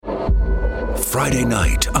Friday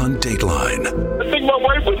night on Dateline. I think my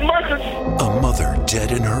wife was murdered. A mother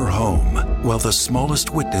dead in her home while the smallest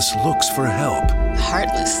witness looks for help.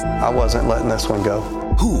 Heartless. I wasn't letting this one go.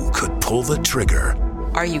 Who could pull the trigger?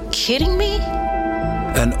 Are you kidding me?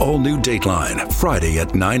 An all-new Dateline, Friday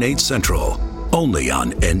at 9/8 Central, only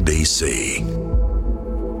on NBC.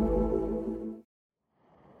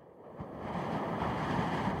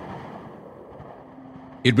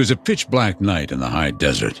 It was a pitch-black night in the high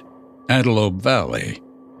desert, Antelope Valley,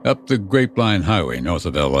 up the Grapevine Highway north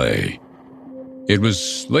of L.A. It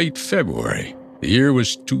was late February. The year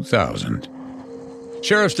was 2000.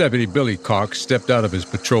 Sheriff's Deputy Billy Cox stepped out of his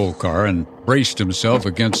patrol car and braced himself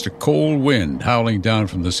against a cold wind howling down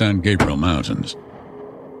from the San Gabriel Mountains.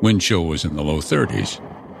 Wind chill was in the low 30s.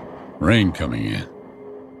 Rain coming in.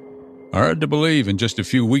 Hard to believe in just a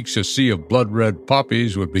few weeks a sea of blood-red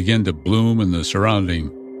poppies would begin to bloom in the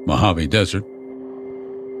surrounding Mojave Desert.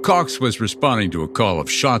 Cox was responding to a call of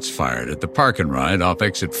shots fired at the park and ride off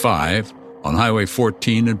Exit 5 on Highway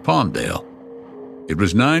 14 in Palmdale. It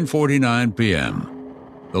was 9:49 p.m.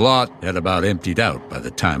 The lot had about emptied out by the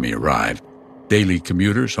time he arrived, daily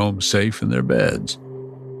commuters home safe in their beds.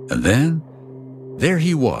 And then, there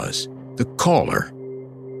he was, the caller.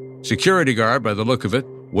 Security guard by the look of it,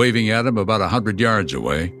 waving at him about 100 yards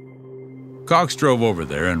away. Cox drove over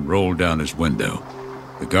there and rolled down his window.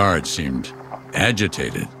 The guard seemed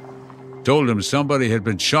agitated. Told him somebody had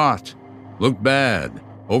been shot. Looked bad.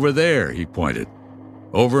 Over there, he pointed.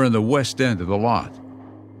 Over in the west end of the lot.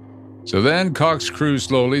 So then Cox cruised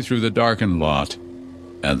slowly through the darkened lot,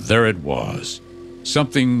 and there it was.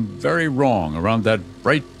 Something very wrong around that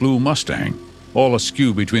bright blue Mustang, all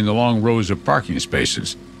askew between the long rows of parking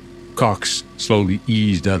spaces. Cox slowly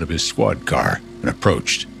eased out of his squad car and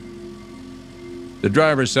approached. The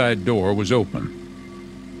driver's side door was open.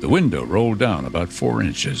 The window rolled down about 4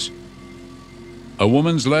 inches. A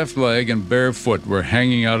woman's left leg and bare foot were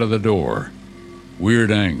hanging out of the door. Weird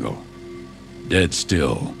angle. Dead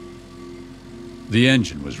still. The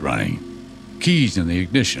engine was running. Keys in the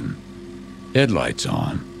ignition. Headlights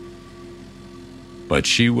on. But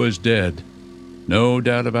she was dead. No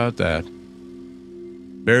doubt about that.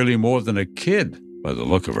 Barely more than a kid by the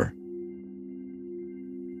look of her.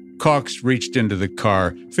 Cox reached into the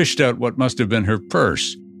car, fished out what must have been her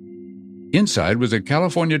purse. Inside was a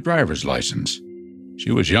California driver's license.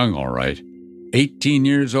 She was young, all right. 18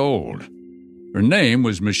 years old. Her name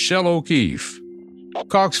was Michelle O'Keefe.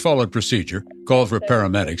 Cox followed procedure, called for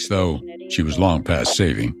paramedics, though she was long past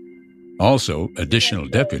saving. Also, additional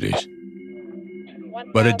deputies.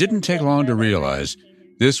 But it didn't take long to realize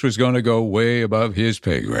this was going to go way above his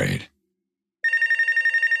pay grade.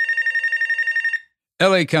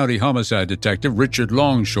 L.A. County Homicide Detective Richard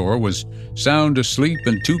Longshore was sound asleep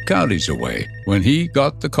and 2 counties away when he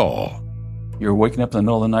got the call. You're waking up in the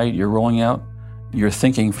middle of the night, you're rolling out, you're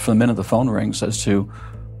thinking from the minute the phone rings as to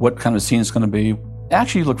what kind of scene it's going to be.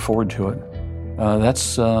 Actually, you look forward to it.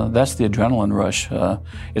 That's the adrenaline rush.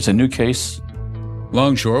 It's a new case.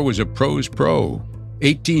 Longshore was a pro's pro.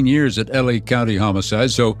 18 years at L.A. County Homicide,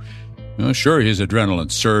 so sure his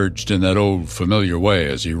adrenaline surged in that old familiar way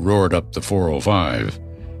as he roared up the 405.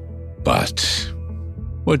 But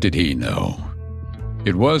what did he know?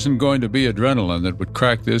 It wasn't going to be adrenaline that would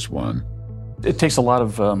crack this one. It takes a lot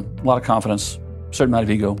of confidence, a certain amount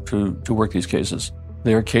of ego to work these cases.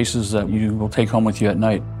 There are cases that you will take home with you at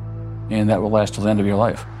night, and that will last till the end of your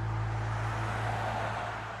life.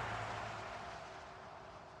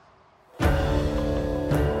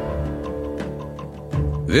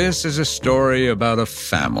 This is a story about a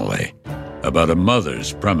family, about a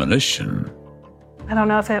mother's premonition. I don't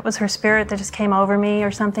know if it was her spirit that just came over me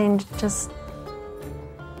or something, just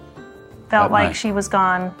felt like she was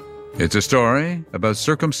gone. It's a story about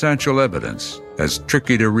circumstantial evidence as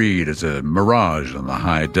tricky to read as a mirage on the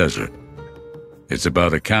high desert. It's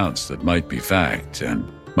about accounts that might be fact and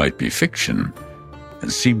might be fiction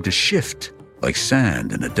and seem to shift like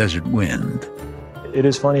sand in a desert wind. It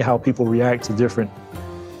is funny how people react to different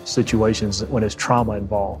situations when there's trauma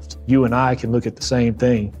involved. You and I can look at the same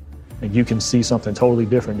thing and you can see something totally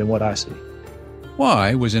different than what I see.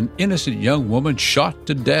 Why was an innocent young woman shot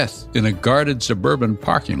to death in a guarded suburban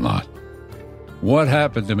parking lot? What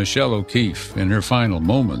happened to Michelle O'Keefe in her final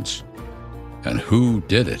moments? And who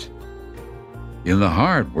did it? In the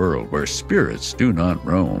hard world where spirits do not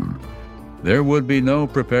roam, there would be no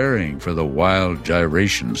preparing for the wild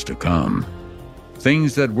gyrations to come.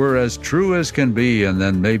 Things that were as true as can be and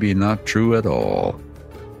then maybe not true at all.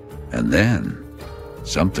 And then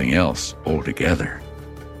something else altogether.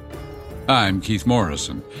 I'm Keith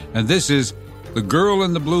Morrison, and this is The Girl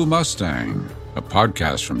in the Blue Mustang, a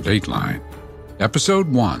podcast from Dateline.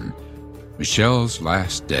 Episode 1, Michelle's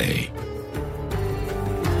Last Day.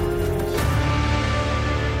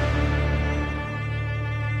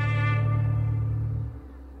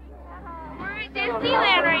 We're at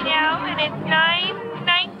Disneyland right now, and it's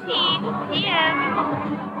 9:19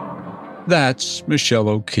 p.m. That's Michelle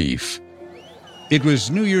O'Keefe. It was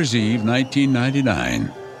New Year's Eve,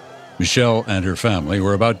 1999. Michelle and her family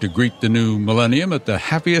were about to greet the new millennium at the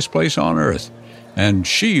happiest place on earth, and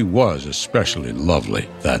she was especially lovely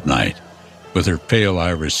that night, with her pale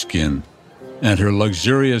iris skin and her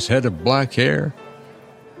luxurious head of black hair.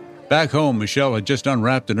 Back home, Michelle had just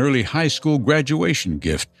unwrapped an early high school graduation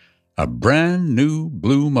gift, a brand new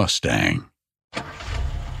blue Mustang.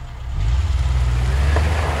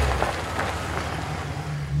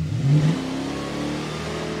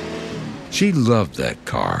 She loved that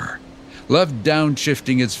car, loved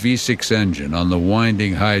downshifting its V6 engine on the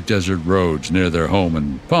winding high desert roads near their home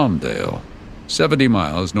in Palmdale, 70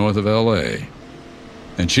 miles north of L.A.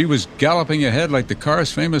 And she was galloping ahead like the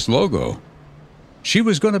car's famous logo. She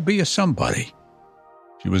was going to be a somebody.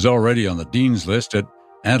 She was already on the dean's list at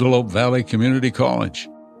Antelope Valley Community College.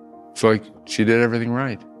 It's like she did everything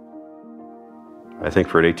right. I think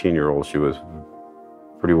for an 18-year-old, she was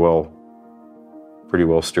pretty well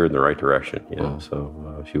steered in the right direction,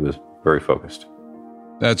 so she was very focused.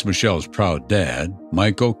 That's Michelle's proud dad,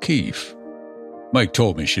 Mike O'Keefe. Mike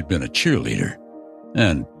told me she'd been a cheerleader,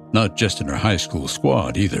 and not just in her high school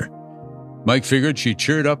squad either. Mike figured she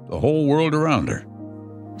cheered up the whole world around her.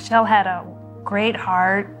 Michelle had a great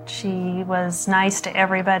heart. She was nice to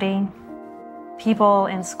everybody. People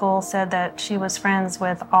in school said that she was friends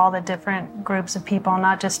with all the different groups of people,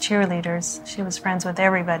 not just cheerleaders. She was friends with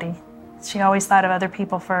everybody. She always thought of other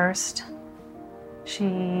people first. She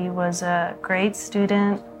was a great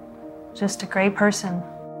student, just a great person.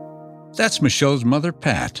 That's Michelle's mother,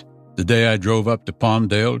 Pat, the day I drove up to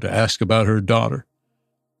Palmdale to ask about her daughter.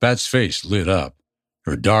 Pat's face lit up.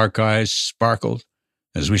 Her dark eyes sparkled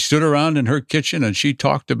as we stood around in her kitchen and she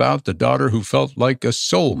talked about the daughter who felt like a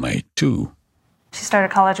soulmate, too. She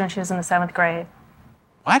started college when she was in the 7th grade.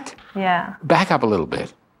 What? Yeah. Back up a little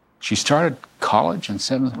bit. She started college in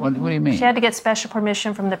 7th? What do you mean? She had to get special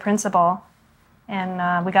permission from the principal,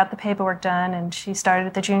 and we got the paperwork done, and she started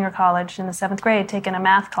at the junior college in the 7th grade taking a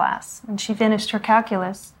math class, and she finished her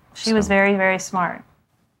calculus. She was very, very smart.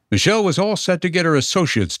 Michelle was all set to get her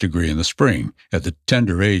associate's degree in the spring at the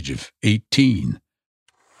tender age of 18.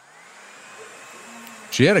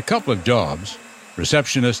 She had a couple of jobs,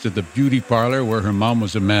 receptionist at the beauty parlor where her mom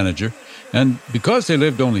was a manager, and because they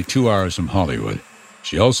lived only 2 hours from Hollywood,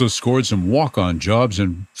 she also scored some walk-on jobs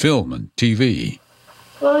in film and TV.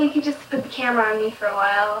 Well, you can just put the camera on me for a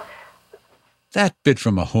while. That bit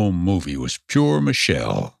from a home movie was pure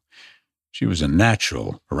Michelle. She was a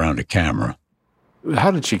natural around a camera. How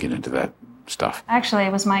did she get into that stuff? Actually,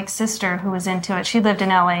 it was Mike's sister who was into it. She lived in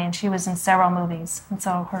L.A., and she was in several movies, and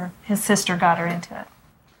so his sister got her into it.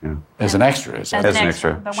 Yeah. As an extra? As an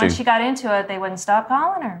extra. But when she got into it, they wouldn't stop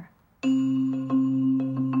calling her.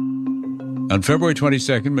 On February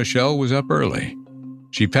 22nd, Michelle was up early.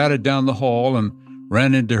 She patted down the hall and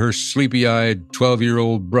ran into her sleepy-eyed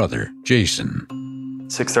 12-year-old brother, Jason.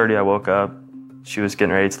 6:30, I woke up. She was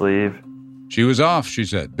getting ready to leave. She was off, she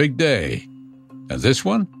said. Big day. And this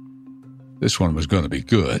one? This one was going to be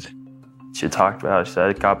good. She talked about it. She said,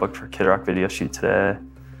 I got booked for a Kid Rock video shoot today.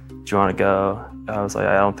 Do you want to go? I was like,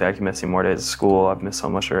 I don't think I can miss any more days of school. I've missed so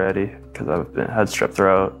much already because had strep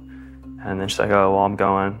throat. And then she's like, oh, well, I'm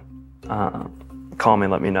going. Call me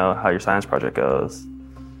and let me know how your science project goes.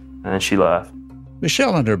 And then she left.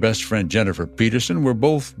 Michelle and her best friend Jennifer Peterson were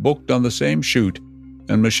both booked on the same shoot,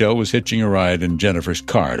 and Michelle was hitching a ride in Jennifer's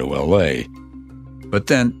car to L.A. But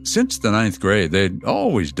then, since the 9th grade, they'd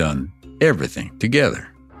always done everything together.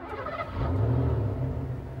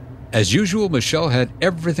 As usual, Michelle had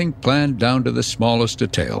everything planned down to the smallest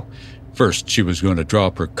detail. First, she was going to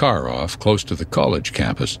drop her car off close to the college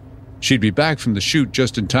campus. She'd be back from the shoot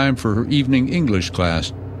just in time for her evening English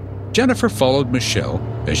class. Jennifer followed Michelle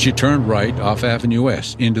as she turned right off Avenue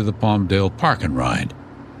S into the Palmdale Park and Ride.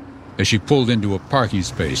 As she pulled into a parking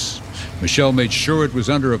space, Michelle made sure it was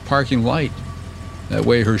under a parking light. That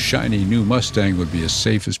way her shiny new Mustang would be as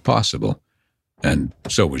safe as possible. And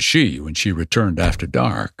so was she when she returned after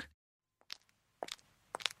dark.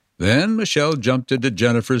 Then Michelle jumped into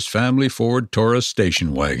Jennifer's family Ford Taurus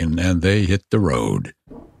station wagon, and they hit the road.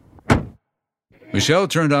 Michelle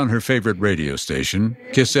turned on her favorite radio station,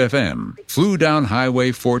 Kiss FM, flew down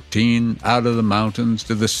Highway 14 out of the mountains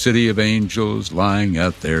to the City of Angels lying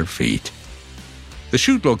at their feet. The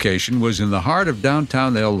shoot location was in the heart of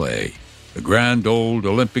downtown L.A., the grand old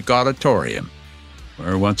Olympic Auditorium,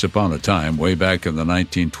 where once upon a time, way back in the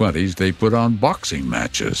 1920s, they put on boxing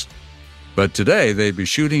matches. But today, they'd be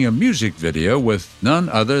shooting a music video with none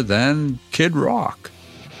other than Kid Rock.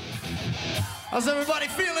 How's everybody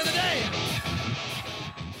feeling today?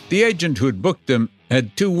 The agent who had booked them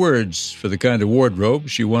had 2 words for the kind of wardrobe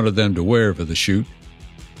she wanted them to wear for the shoot.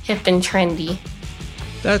 Hip and trendy.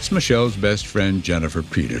 That's Michelle's best friend, Jennifer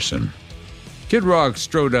Peterson. Kid Rock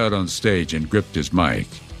strode out on stage and gripped his mic.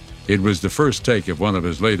 It was the first take of one of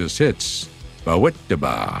his latest hits,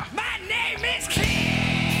 Ba-Wit-Da-Ba. My name is Kid.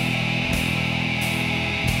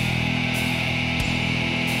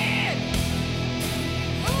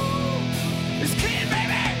 Ooh, it's Kid,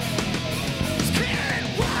 baby. It's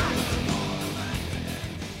Kid Rock.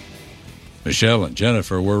 Michelle and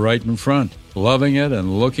Jennifer were right in front, loving it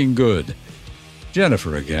and looking good.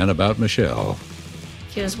 Jennifer again about Michelle.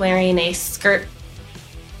 She was wearing a skirt,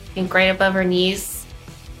 I think right above her knees,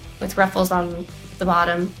 with ruffles on the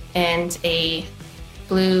bottom, and a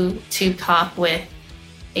blue tube top with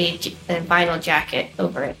a vinyl jacket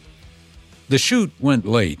over it. The shoot went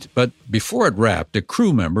late, but before it wrapped, a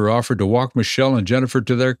crew member offered to walk Michelle and Jennifer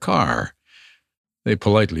to their car. They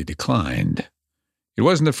politely declined. It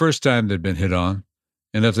wasn't the first time they'd been hit on,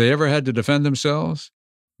 and if they ever had to defend themselves,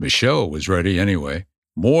 Michelle was ready anyway.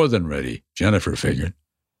 More than ready, Jennifer figured.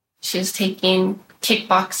 She was taking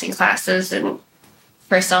kickboxing classes and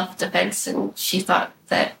for self-defense, and she thought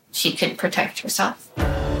that she could protect herself.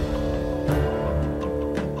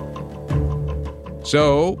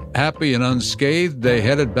 So, happy and unscathed, they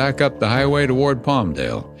headed back up the highway toward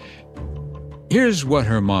Palmdale. Here's what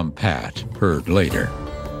her mom, Pat, heard later.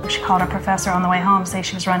 She called her professor on the way home, say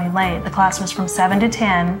she was running late. The class was from 7 to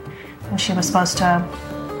 10, and she was supposed to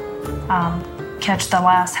catch the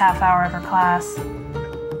last half hour of her class.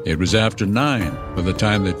 It was after 9 by the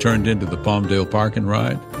time they turned into the Palmdale Park and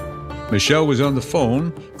Ride. Michelle was on the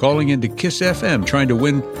phone, calling into Kiss FM, trying to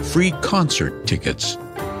win free concert tickets.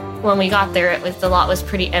 When we got there, the lot was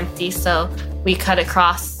pretty empty, so we cut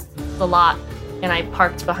across the lot, and I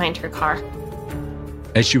parked behind her car.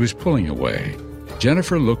 As she was pulling away,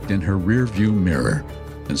 Jennifer looked in her rearview mirror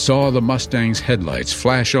and saw the Mustang's headlights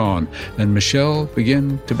flash on, and Michelle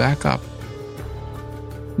begin to back up.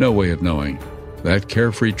 No way of knowing that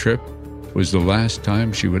carefree trip was the last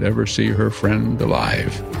time she would ever see her friend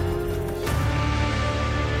alive.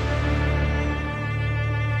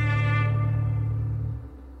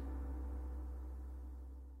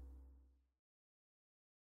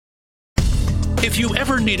 If you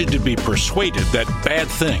ever needed to be persuaded that bad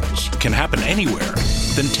things can happen anywhere,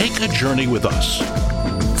 then take a journey with us.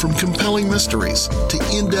 From compelling mysteries to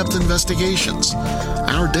in-depth investigations,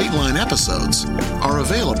 our Dateline episodes are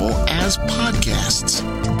available as podcasts.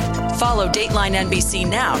 Follow Dateline NBC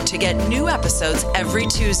now to get new episodes every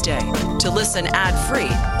Tuesday. To listen ad-free,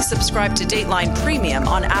 subscribe to Dateline Premium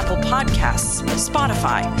on Apple Podcasts,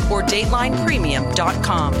 Spotify, or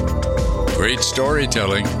DatelinePremium.com. Great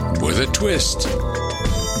storytelling with a twist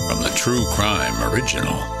from the True Crime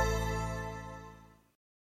Original.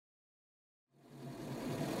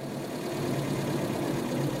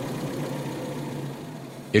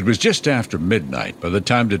 It was just after midnight by the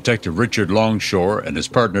time Detective Richard Longshore and his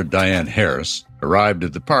partner Diane Harris arrived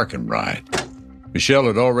at the Park and Ride. Michelle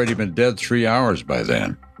had already been dead 3 hours by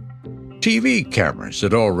then. TV cameras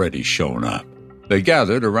had already shown up. They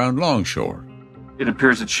gathered around Longshore. It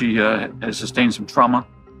appears that she has sustained some trauma.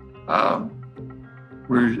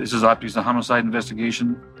 This is obviously a homicide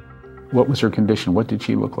investigation. What was her condition? What did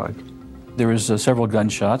she look like? There was several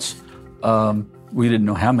gunshots. We didn't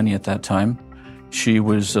know how many at that time. She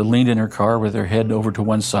was leaned in her car with her head over to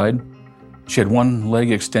one side. She had one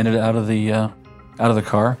leg extended out of the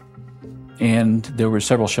car, and there were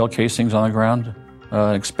several shell casings on the ground,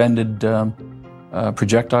 expended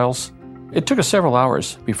projectiles. It took us several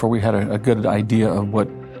hours before we had a good idea of what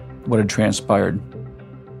had transpired.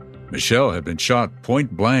 Michelle had been shot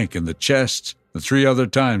point blank in the chest and 3 other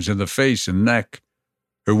times in the face and neck.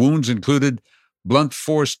 Her wounds included blunt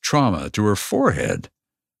force trauma to her forehead.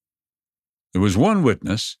 There was one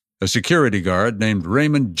witness, a security guard named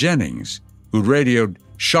Raymond Jennings, who'd radioed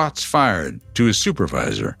shots fired to his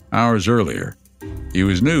supervisor hours earlier. He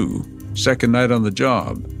was new, second night on the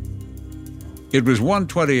job. It was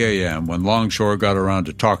 1:20 a.m. when Longshore got around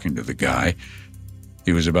to talking to the guy.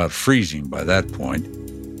 He was about freezing by that point.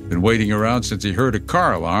 Been waiting around since he heard a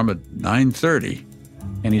car alarm at 9:30.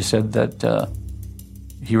 And he said that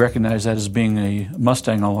he recognized that as being a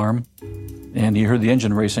Mustang alarm, and he heard the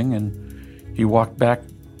engine racing, and he walked back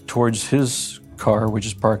towards his car, which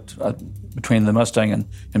is parked between the Mustang and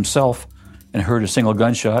himself, and heard a single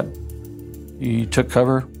gunshot. He took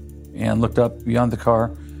cover, and looked up beyond the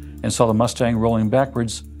car and saw the Mustang rolling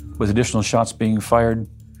backwards with additional shots being fired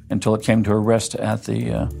until it came to a rest at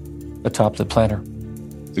the top of the planter.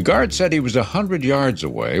 The guard said he was 100 yards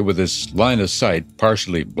away with his line of sight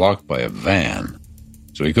partially blocked by a van,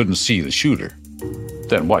 so he couldn't see the shooter.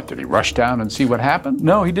 Then what, did he rush down and see what happened?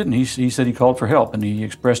 No, he didn't. He said he called for help, and he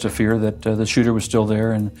expressed a fear that the shooter was still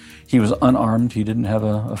there, and he was unarmed. He didn't have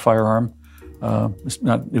a firearm.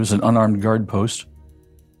 It was an unarmed guard post.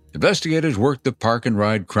 Investigators worked the park and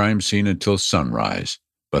ride crime scene until sunrise,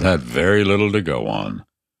 but had very little to go on.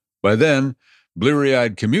 By then,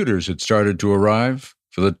 bleary-eyed commuters had started to arrive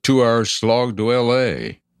for the 2-hour slog to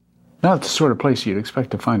L.A. Not the sort of place you'd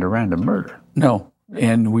expect to find a random murder. No,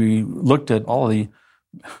 and we looked at all the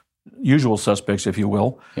usual suspects, if you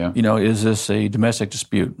will. Yeah. You know, is this a domestic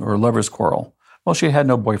dispute or a lover's quarrel? Well, she had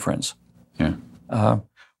no boyfriends. Yeah.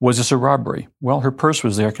 Was this a robbery? Well, her purse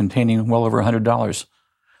was there containing well over $100.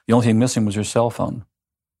 The only thing missing was her cell phone,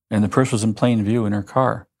 and the purse was in plain view in her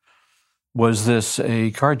car. Was this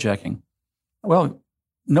a carjacking? Well,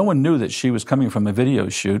 no one knew that she was coming from a video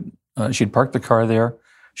shoot. She'd parked the car there.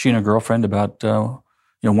 She and her girlfriend about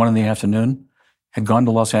 1 p.m. had gone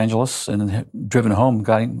to Los Angeles and had driven home,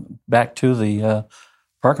 got back to the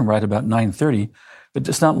park and ride about 9:30. But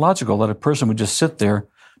it's not logical that a person would just sit there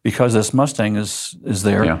because this Mustang is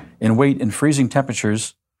there and wait in freezing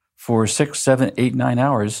temperatures for 6, 7, 8, 9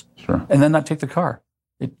 hours and then not take the car.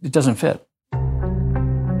 It doesn't fit.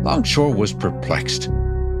 Longshore was perplexed.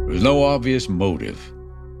 There was no obvious motive.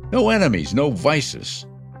 No enemies, no vices.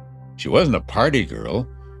 She wasn't a party girl.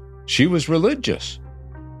 She was religious.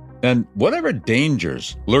 And whatever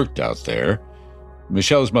dangers lurked out there,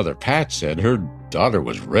 Michelle's mother, Pat, said her daughter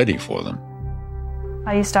was ready for them.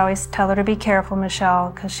 I used to always tell her to be careful, Michelle,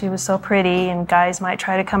 because she was so pretty and guys might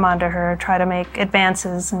try to come onto her, try to make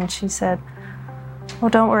advances. And she said, well,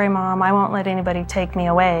 don't worry, Mom, I won't let anybody take me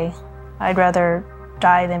away. I'd rather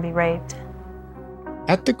die than be raped.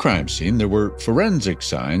 At the crime scene, there were forensic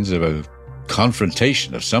signs of a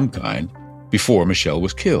confrontation of some kind before Michelle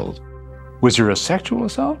was killed. Was there a sexual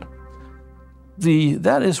assault?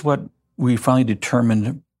 That is what we finally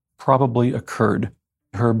determined probably occurred.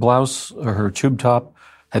 Her blouse, or her tube top,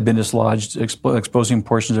 had been dislodged, exposing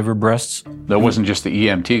portions of her breasts. That wasn't just the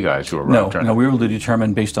EMT guys who arrived? No, we were able to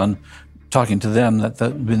determine based on talking to them that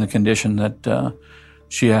had been the condition that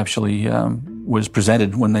she actually was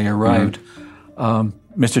presented when they arrived.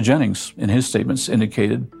 Mr. Jennings, in his statements,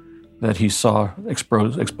 indicated that he saw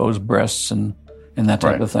exposed breasts and that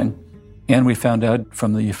type of thing. And we found out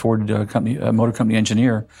from the Ford Motor Company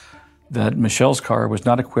engineer that Michelle's car was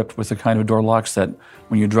not equipped with the kind of door locks that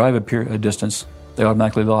when you drive a distance, they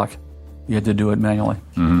automatically lock. You had to do it manually.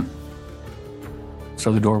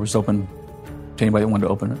 So the door was open to anybody that wanted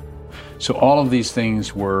to open it. So all of these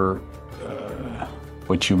things were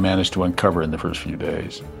what you managed to uncover in the first few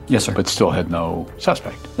days? Yes, sir. But still had no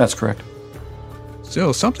suspect? That's correct.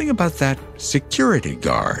 Still, something about that security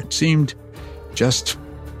guard seemed just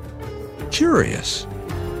curious.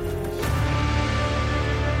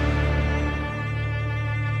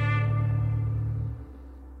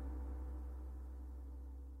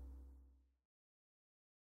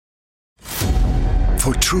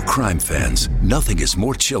 For true crime fans, nothing is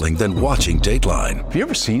more chilling than watching Dateline. Have you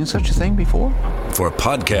ever seen such a thing before? For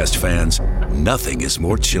podcast fans, nothing is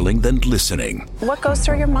more chilling than listening. What goes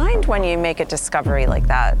through your mind when you make a discovery like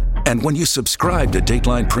that? And when you subscribe to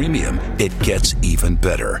Dateline Premium, it gets even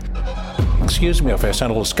better. Excuse me if I sound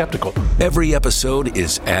a little skeptical. Every episode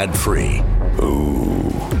is ad-free.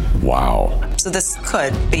 Ooh, wow. So this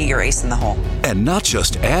could be your ace in the hole. And not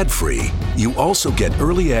just ad-free, you also get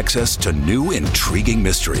early access to new intriguing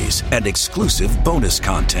mysteries and exclusive bonus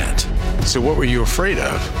content. So what were you afraid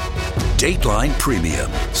of? Dateline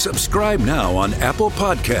Premium. Subscribe now on Apple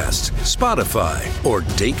Podcasts, Spotify, or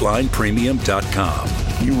DatelinePremium.com.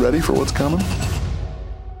 You ready for what's coming?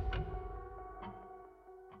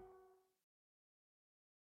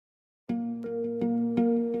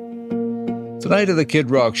 The night of the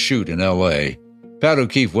Kid Rock shoot in L.A., Pat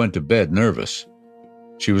O'Keefe went to bed nervous.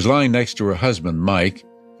 She was lying next to her husband, Mike,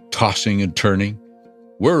 tossing and turning,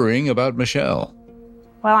 worrying about Michelle.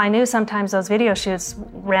 Well, I knew sometimes those video shoots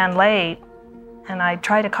ran late, and I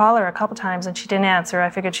tried to call her a couple times and she didn't answer. I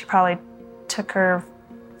figured she probably took her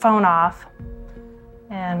phone off.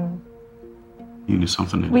 And You knew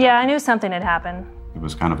something had yeah, I knew something had happened. It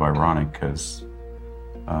was kind of ironic because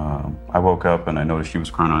I woke up and I noticed she was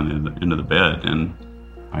crying on into the bed, and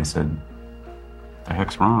I said, "The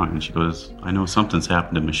heck's wrong?" And she goes, "I know something's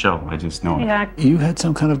happened to Michelle. I just know it." Yeah. You had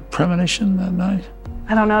some kind of premonition that night?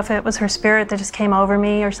 I don't know if it was her spirit that just came over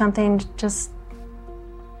me or something. Just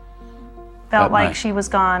felt like she was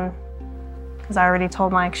gone because I already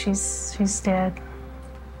told Mike she's dead.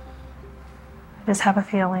 I just have a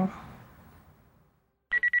feeling.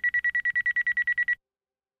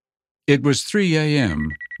 It was 3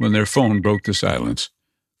 a.m. when their phone broke the silence,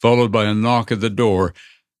 followed by a knock at the door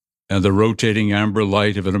and the rotating amber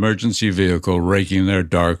light of an emergency vehicle raking their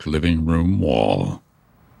dark living room wall.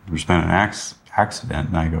 There's been an accident,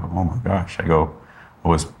 and I go, oh my gosh. I go,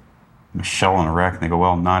 was Michelle in a wreck? And they go,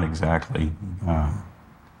 well, not exactly.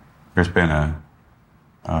 There's been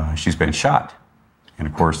she's been shot. And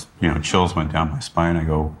of course, chills went down my spine. I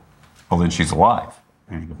go, well, then she's alive.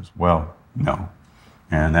 And he goes, well, no.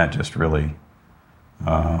 And that just really,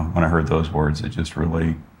 when I heard those words, it just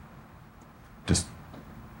really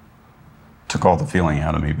took all the feeling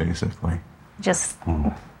out of me, basically. Just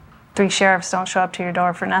 3 sheriffs don't show up to your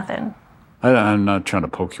door for nothing. I'm not trying to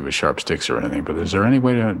poke you with sharp sticks or anything, but is there any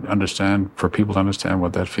way to understand, for people to understand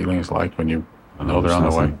what that feeling is like when you know they're on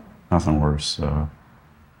the way? Nothing worse.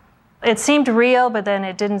 It seemed real, but then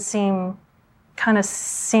it didn't seem, kind of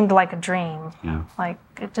seemed like a dream. Yeah. Like,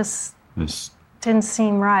 it just didn't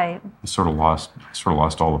seem right. I sort of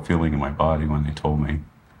lost all the feeling in my body when they told me.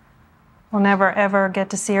 We'll never, ever get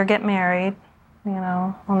to see her get married.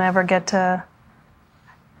 We'll never get to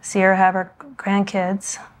see her have her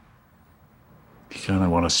grandkids. You kind of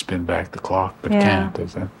want to spin back the clock, but Yeah. can't,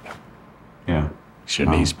 is that? Yeah. Your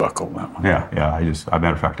knees buckle, that one. Yeah. As a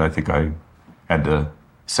matter of fact, I think I had to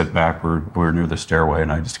sit back. We were near the stairway,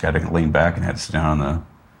 and I just got to lean back and had to sit down on the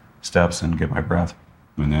steps and get my breath.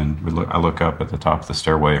 And then I look up at the top of the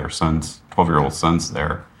stairway. Our 12-year-old son's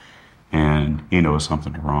there, and he knows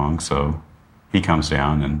something's wrong. So he comes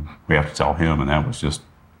down, and we have to tell him, and that was just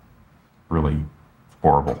really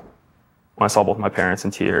horrible. When I saw both my parents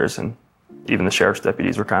in tears, and even the sheriff's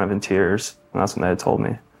deputies were kind of in tears, and that's when they had told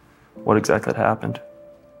me what exactly had happened.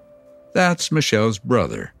 That's Michelle's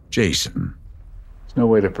brother, Jason. There's no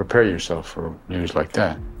way to prepare yourself for news like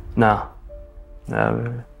that. No.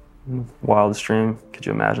 Wildest dream. Could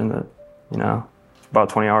you imagine that, about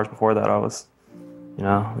 20 hours before that I was,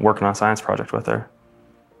 working on a science project with her.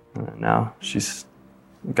 And now she's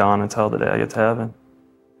gone until the day I get to heaven.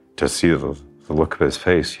 To see the look of his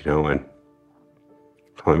face, when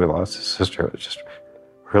he lost his sister, it was just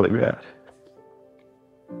really bad.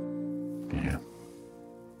 Yeah.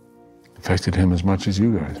 Affected him as much as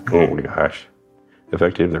you guys. Oh my gosh.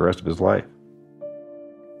 Affected him the rest of his life.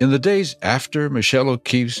 In the days after Michelle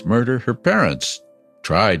O'Keefe's murder, her parents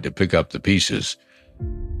tried to pick up the pieces,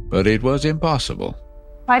 but it was impossible.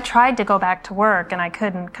 I tried to go back to work, and I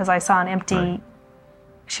couldn't because I saw an empty... Right.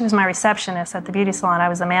 She was my receptionist at the beauty salon. I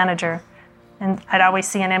was the manager. And I'd always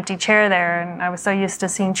see an empty chair there, and I was so used to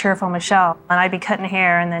seeing cheerful Michelle. And I'd be cutting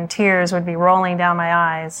hair, and then tears would be rolling down my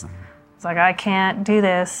eyes. It's like, I can't do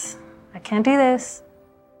this. I can't do this.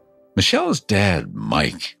 Michelle's dad,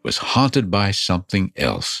 Mike, was haunted by something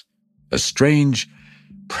else, a strange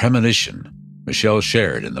premonition Michelle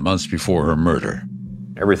shared in the months before her murder.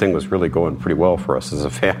 Everything was really going pretty well for us as a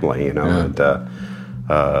family, Yeah. And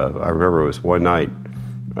I remember it was one night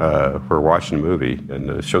we were watching a movie, and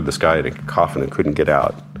it showed this guy in a coffin and couldn't get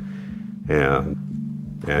out. And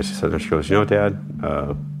she goes, Dad,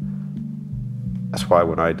 that's why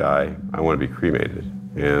when I die, I want to be cremated.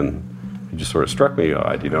 And it just sort of struck me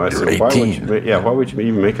odd, I said, why would you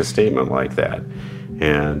even make a statement like that?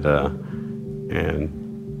 And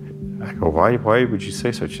I go, why would you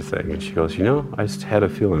say such a thing? And she goes, I just had a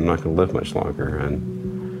feeling I'm not going to live much longer.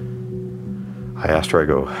 And I asked her, I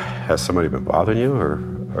go, has somebody been bothering you,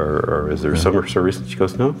 or is there some reason? She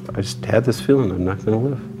goes, no, I just had this feeling I'm not going to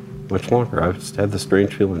live much longer. I've just had this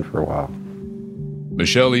strange feeling for a while.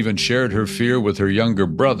 Michelle even shared her fear with her younger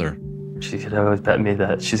brother. She could always bet me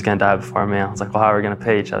that she's going to die before me. I was like, well, how are we going to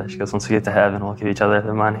pay each other? She goes, once we get to heaven, we'll give each other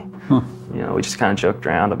the money. We just kind of joked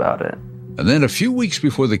around about it. And then a few weeks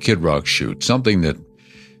before the Kid Rock shoot, something that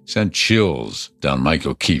sent chills down Mike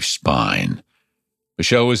O'Keefe's spine.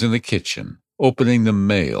 Michelle was in the kitchen, opening the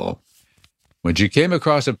mail, when she came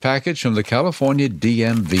across a package from the California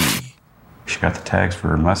DMV. She got the tags for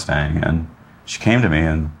her Mustang, and she came to me,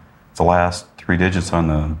 and the last 3 digits on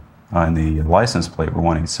the license plate were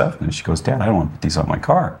 187. And she goes, Dad, I don't want to put these on my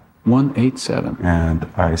car. 187. And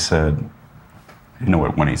I said, I didn't know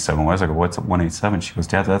what 187 was. I go, what's 187? She goes,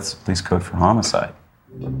 Dad, that's the police code for homicide.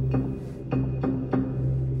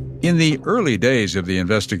 In the early days of the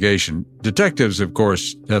investigation, detectives, of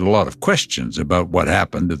course, had a lot of questions about what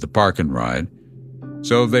happened at the park and ride.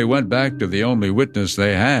 So they went back to the only witness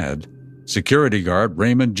they had, security guard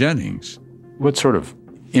Raymond Jennings. What sort of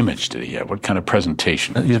image did he have? What kind of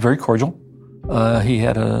presentation? He was very cordial. He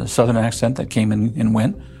had a southern accent that came and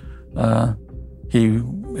went. He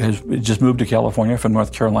has just moved to California from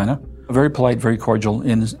North Carolina. Very polite, very cordial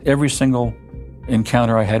in every single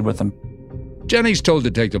encounter I had with him. Jennings told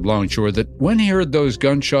Detective Longshore that when he heard those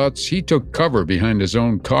gunshots, he took cover behind his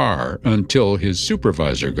own car until his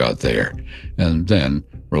supervisor got there. And then,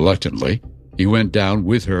 reluctantly, he went down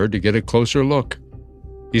with her to get a closer look.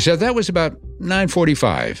 He said that was about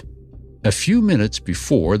 9:45, a few minutes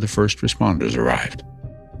before the first responders arrived.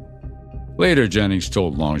 Later, Jennings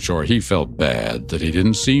told Longshore he felt bad that he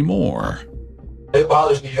didn't see more. It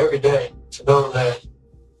bothers me every day to know that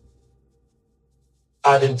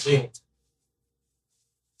I didn't see it.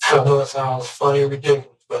 I know it sounds funny or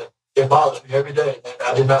ridiculous, but it bothers me every day that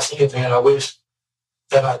I did not see anything, and I wish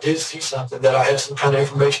that I did see something, that I had some kind of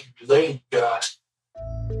information to relay to you guys.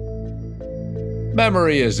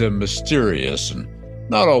 Memory is a mysterious and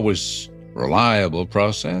not always reliable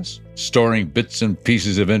process, storing bits and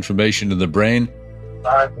pieces of information in the brain,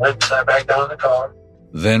 I sat back down in the car,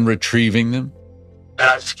 then retrieving them. and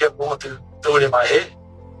I just kept going through it in my head.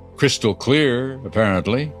 Crystal clear,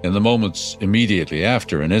 apparently, in the moments immediately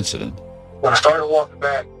after an incident. When I started walking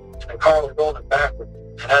back, and the car was rolling backward,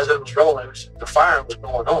 and as it was rolling, the firing was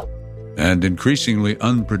going on. And increasingly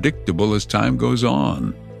unpredictable as time goes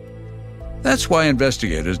on. That's why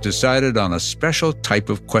investigators decided on a special type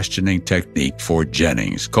of questioning technique for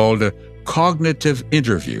Jennings called a cognitive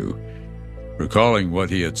interview. Recalling what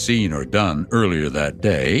he had seen or done earlier that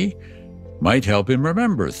day might help him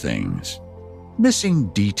remember things,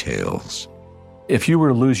 missing details. If you were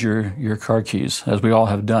to lose your car keys, as we all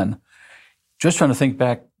have done, just trying to think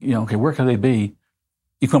back, okay, where could they be?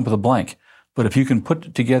 You come up with a blank. But if you can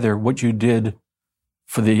put together what you did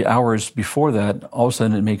for the hours before that, all of a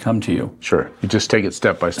sudden it may come to you. Sure. You just take it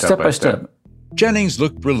step by step. Step by step. Jennings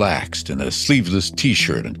looked relaxed in a sleeveless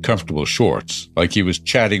T-shirt and comfortable shorts, like he was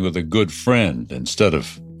chatting with a good friend instead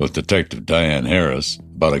of with Detective Diane Harris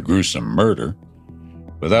about a gruesome murder.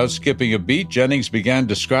 Without skipping a beat, Jennings began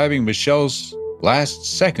describing Michelle's last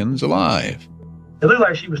seconds alive. It looked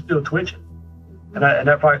like she was still twitching, and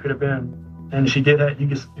that probably could have been. And she did that,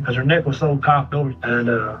 because her neck was so cocked over. And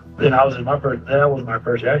then that was my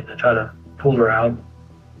first reaction, to try to pull her out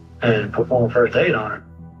and perform first aid on her.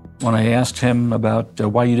 When I asked him about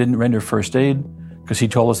why you didn't render first aid, because he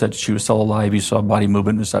told us that she was still alive, he saw body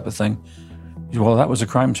movement, this type of thing. He said, well, that was a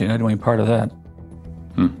crime scene. I didn't want any part of that.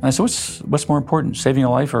 And I said, what's more important, saving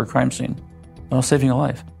a life or a crime scene? Well, saving a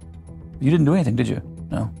life. You didn't do anything, did you?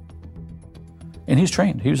 No. And he's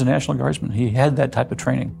trained. He was a National Guardsman. He had that type of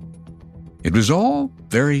training. It was all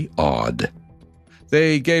very odd.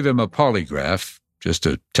 They gave him a polygraph just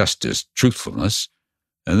to test his truthfulness,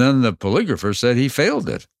 and then the polygrapher said he failed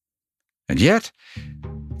it. And yet,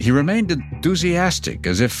 he remained enthusiastic,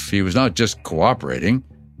 as if he was not just cooperating,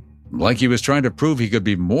 like he was trying to prove he could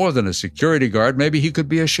be more than a security guard, maybe he could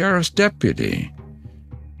be a sheriff's deputy.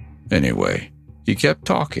 Anyway, he kept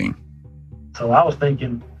talking. So I was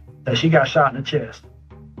thinking that she got shot in the chest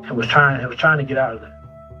and was trying to get out of there.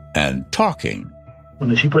 And talking.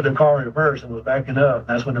 When she put the car in reverse and was backing up,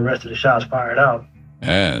 that's when the rest of the shots fired out.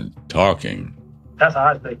 And talking. That's how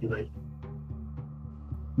I speculate.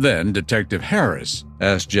 Then Detective Harris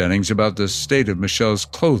asked Jennings about the state of Michelle's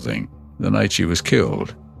clothing the night she was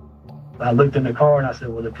killed. I looked in the car and I said,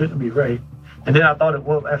 well, it couldn't be rape. And then I thought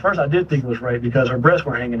at first I did think it was rape because her breasts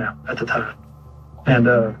were hanging out at the time. And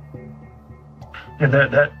that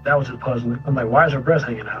was just puzzling. I'm like, why is her breast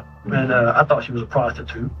hanging out? And I thought she was a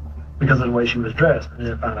prostitute because of the way she was dressed. And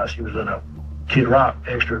then I found out she was in a Kid Rock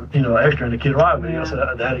extra in the Kid Rock video. So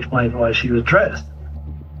that explains why she was dressed.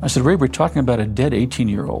 I said, Ray, we're talking about a dead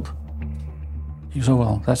 18-year-old. He said,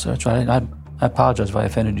 well, that's right. I apologize if I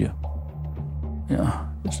offended you. Yeah,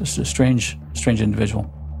 it's just a strange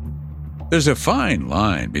individual. There's a fine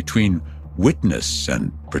line between witness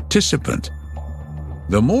and participant.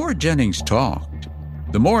 The more Jennings talked,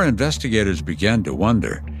 the more investigators began to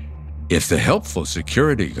wonder if the helpful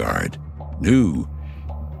security guard knew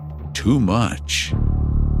too much.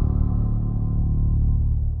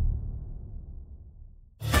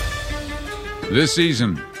 This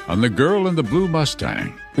season on The Girl in the Blue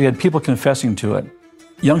Mustang. We had people confessing to it.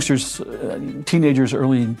 Youngsters, teenagers,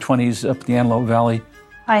 early 20s up the Antelope Valley.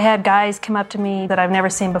 I had guys come up to me that I've never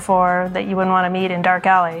seen before that you wouldn't want to meet in Dark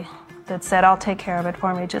Alley that said, I'll take care of it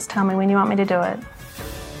for me. Just tell me when you want me to do it.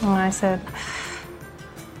 And I said,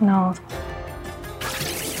 no.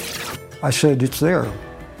 I said, it's there.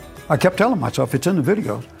 I kept telling myself, it's in the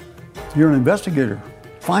videos. You're an investigator.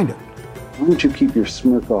 Find it. Why don't you keep your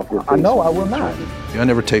smirk off your face? I know, I will not. I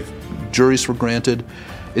never take juries for granted.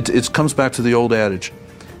 It comes back to the old adage,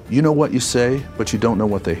 you know what you say, but you don't know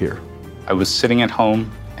what they hear. I was sitting at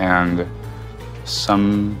home and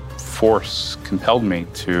some force compelled me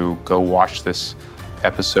to go watch this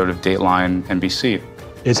episode of Dateline NBC.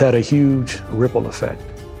 It's had a huge ripple effect.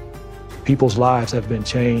 People's lives have been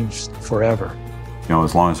changed forever. You know,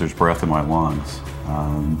 as long as there's breath in my lungs,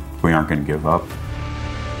 we aren't going to give up.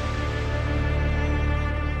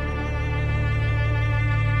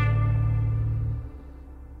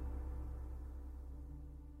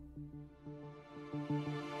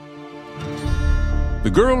 The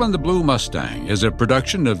Girl in the Blue Mustang is a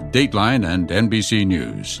production of Dateline and NBC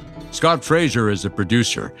News. Scott Fraser is the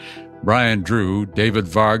producer. Brian Drew, David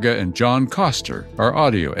Varga, and John Coster are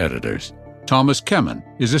audio editors. Thomas Kemen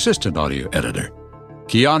is assistant audio editor.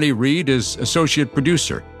 Kiani Reed is associate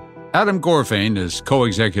producer. Adam Gorfain is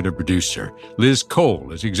co-executive producer. Liz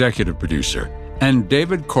Cole is executive producer. And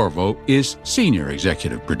David Corvo is senior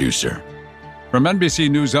executive producer. From NBC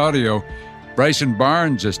News Audio, Bryson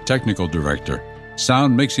Barnes is technical director.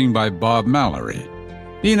 Sound mixing by Bob Mallory.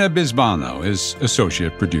 Ina Bisbano is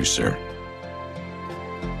associate producer.